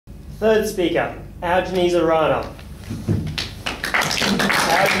Third speaker, Algenes Aranha.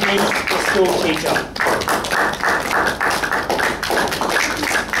 Algenes, the school teacher.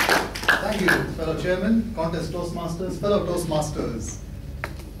 Thank you, fellow chairman, contest Toastmasters, fellow Toastmasters.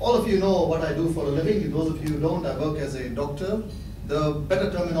 All of you know what I do for a living. Those of you who don't, I work as a doctor. The better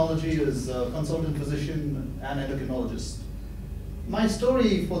terminology is consultant physician and endocrinologist. My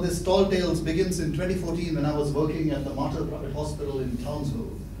story for this tall tales begins in 2014 when I was working at the Mater Private Hospital in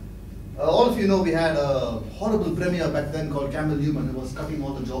Townsville. All of you know we had a horrible premier back then called Campbell Newman, who was cutting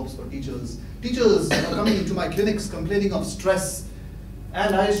all the jobs for teachers. Teachers were coming into my clinics complaining of stress,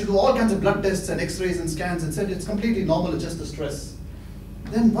 and I used to do all kinds of blood tests and x-rays and scans and said it's completely normal, it's just the stress.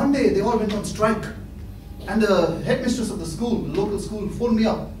 Then one day they all went on strike, and the headmistress of the school, the local school, phoned me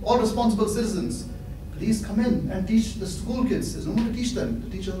up, all responsible citizens, please come in and teach the school kids. There's no one to teach them, the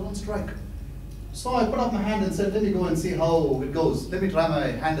teachers are on strike. So I put up my hand and said, let me go and see how it goes. Let me try my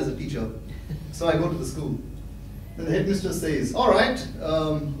hand as a teacher. So I go to the school. Then the headmistress says, all right,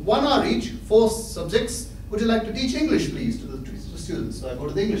 1 hour each, 4 subjects. Would you like to teach English, please, to the students? So I go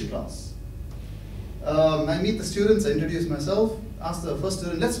to the English class. I meet the students, I introduce myself, ask the first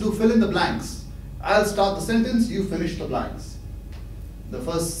student, let's do fill in the blanks. I'll start the sentence, you finish the blanks. The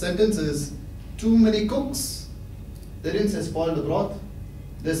first sentence is, too many cooks. They didn't say spoil the broth.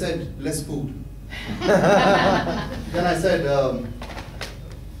 They said, less food. Then I said,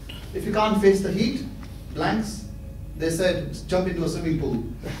 if you can't face the heat, blanks. They said, jump into a swimming pool.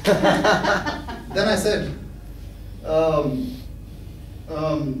 Then I said,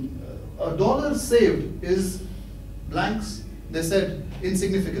 $1 saved is blanks. They said,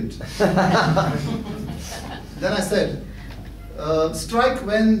 insignificant. Then I said, strike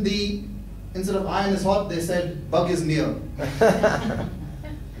when the, instead of iron is hot, they said, bug is near.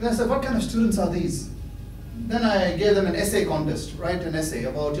 Then I said, what kind of students are these? Then I gave them an essay contest, write an essay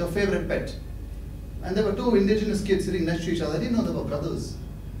about your favorite pet. And there were 2 indigenous kids sitting next to each other. I didn't know they were brothers.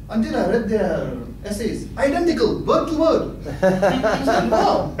 Until I read their essays, identical, word to word. I said,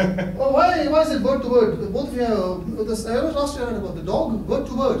 wow, well, why is it word to word? Both of you, I was asked you about the dog, word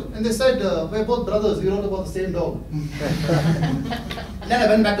to word. And they said, we're both brothers, we wrote about the same dog. Then I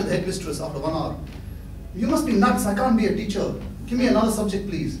went back to the headmistress after 1 hour. You must be nuts, I can't be a teacher. Give me another subject,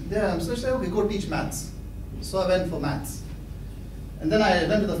 please. Yeah, so I said, okay, go teach maths. So I went for maths. And then I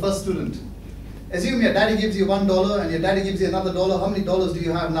went to the first student. Assume your daddy gives you $1 and your daddy gives you another $1. How many dollars do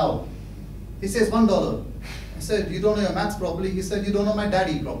you have now? He says $1. I said, you don't know your maths properly. He said, you don't know my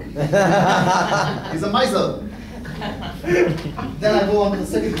daddy properly. He's a miser. Then I go on to the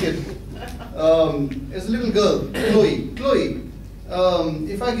second kid. There's a little girl, Chloe. Chloe,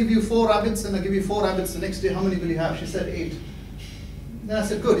 if I give you 4 rabbits and I give you 4 rabbits the next day, how many will you have? She said 8. Then I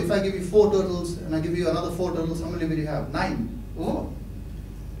said, good, if I give you 4 turtles and I give you another 4 turtles, how many will you have? 9. Oh,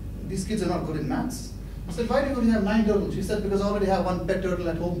 these kids are not good in maths. I said, why do you only have 9 turtles? She said, because I already have 1 pet turtle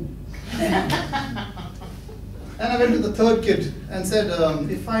at home. And I went to the third kid and said,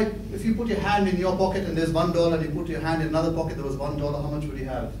 if you put your hand in your pocket and there's $1 and you put your hand in another pocket, there was $1, how much would you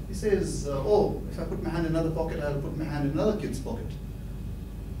have? He says, oh, if I put my hand in another pocket, I'll put my hand in another kid's pocket.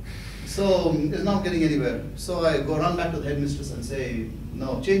 So it's not getting anywhere. So I go run back to the headmistress and say,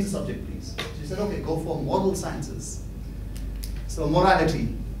 no, change the subject, please. She said, okay, go for moral sciences. So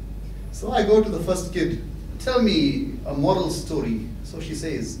morality. So I go to the first kid, tell me a moral story. So she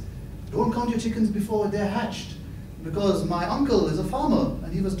says, don't count your chickens before they're hatched, because my uncle is a farmer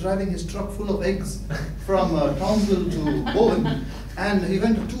and he was driving his truck full of eggs from Townsville to Bowen, and he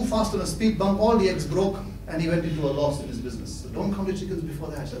went too fast on a speed bump, all the eggs broke, and he went into a loss in his business. So don't count your chickens before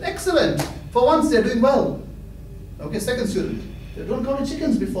they hatch. I said, excellent! For once they're doing well. Okay, second student. Don't count your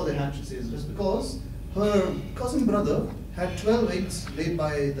chickens before they hatch, she says, just because her cousin brother had 12 eggs laid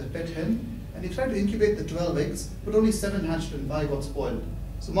by the pet hen, and he tried to incubate the 12 eggs, but only 7 hatched and 5 got spoiled.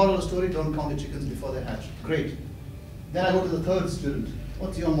 So moral of the story, don't count your chickens before they hatch. Great. Then I go to the third student.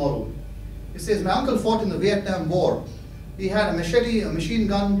 What's your moral? He says, my uncle fought in the Vietnam War. He had a machete, a machine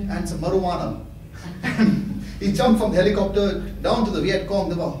gun, and some marijuana. He jumped from the helicopter down to the Viet Cong.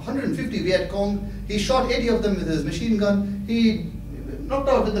 There were 150 Viet Cong. He shot 80 of them with his machine gun. He knocked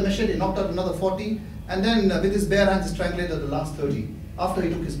out with the machete, knocked out another 40. And then with his bare hands, he strangulated the last 30 after he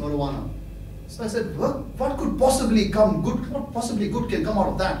took his marijuana. So I said, what could possibly come good? What possibly good can come out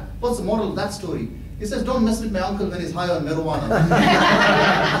of that? What's the moral of that story? He says, don't mess with my uncle when he's high on marijuana.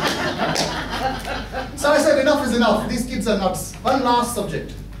 So I said, enough is enough. These kids are nuts. One last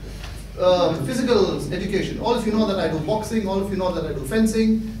subject. Physical education. All of you know that I do boxing. All of you know that I do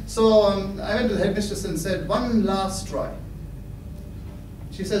fencing. So I went to the headmistress and said, one last try.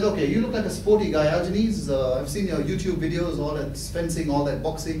 She She said, okay, you look like a sporty guy, Algenes. I've seen your YouTube videos, all that fencing, all that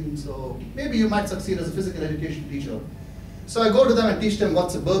boxing, so maybe you might succeed as a physical education teacher. So I go to them and teach them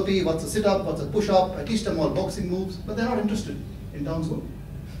what's a burpee, what's a sit-up, what's a push-up. I teach them all boxing moves, but they're not interested in Townsville.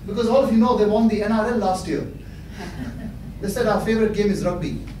 Because all of you know they won the NRL last year. They said our favorite game is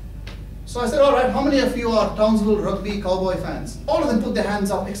rugby. So I said, all right, how many of you are Townsville rugby cowboy fans? All of them put their hands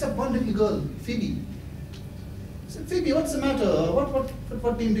up, except one little girl, Phoebe. I said, Phoebe, what's the matter?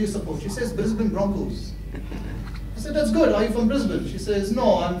 What team do you support? She says, Brisbane Broncos. I said, that's good. Are you from Brisbane? She says,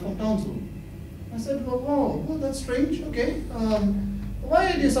 no, I'm from Townsville. I said, well, that's strange. Okay.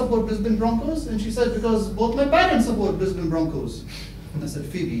 Why do you support Brisbane Broncos? And she said, because both my parents support Brisbane Broncos. And I said,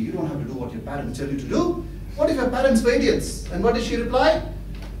 Phoebe, you don't have to do what your parents tell you to do. What if your parents were idiots? And what did she reply?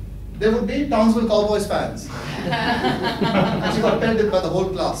 They would be Townsville Cowboys fans. And she got pelted by the whole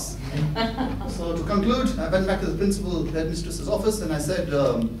class. So to conclude, I went back to the principal headmistress's office and I said,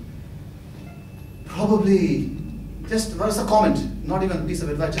 probably, just as a comment, not even a piece of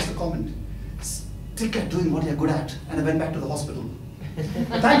advice, just a comment. Stick at doing what you're good at. And I went back to the hospital.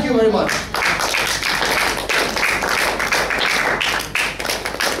 Thank you very much.